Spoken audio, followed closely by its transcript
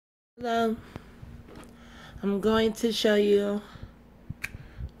Hello, I'm going to show you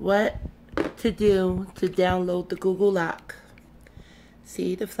what to do to download the Google Lock.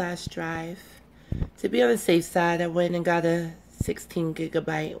 See the flash drive. To be on the safe side, I went and got a 16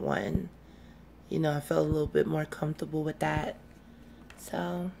 gigabyte one. You know, I felt a little bit more comfortable with that.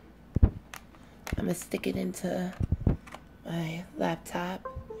 So, I'm going to stick it into my laptop.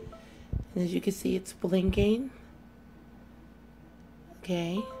 And as you can see, it's blinking.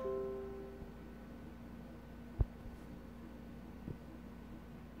 Okay.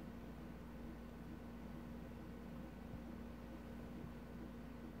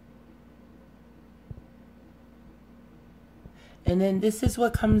 And then this is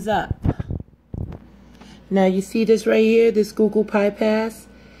what comes up. Now you see this right here, this Google Pi Pass.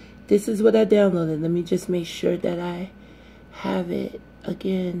 This is what I downloaded. Let me just make sure that I have it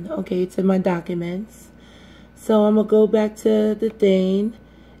again. Okay, it's in my documents. So I'm going to go back to the thing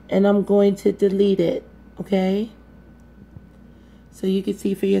and I'm going to delete it. Okay? So you can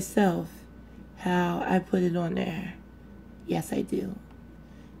see for yourself how I put it on there. Yes, I do.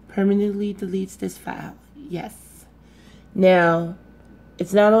 Permanently deletes this file. Yes. Now,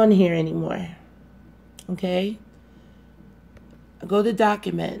 it's not on here anymore. Okay? I go to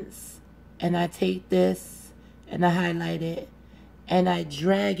Documents, and I take this, and I highlight it, and I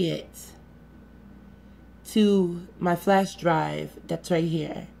drag it to my flash drive that's right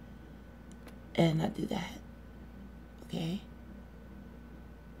here. And I do that. Okay?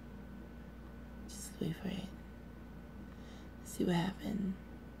 Just wait for it. See what happens.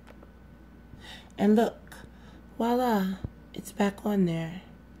 And look. Voila, it's back on there.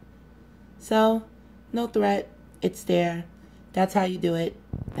 So, no threat, it's there. That's how you do it.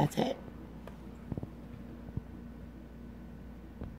 That's it.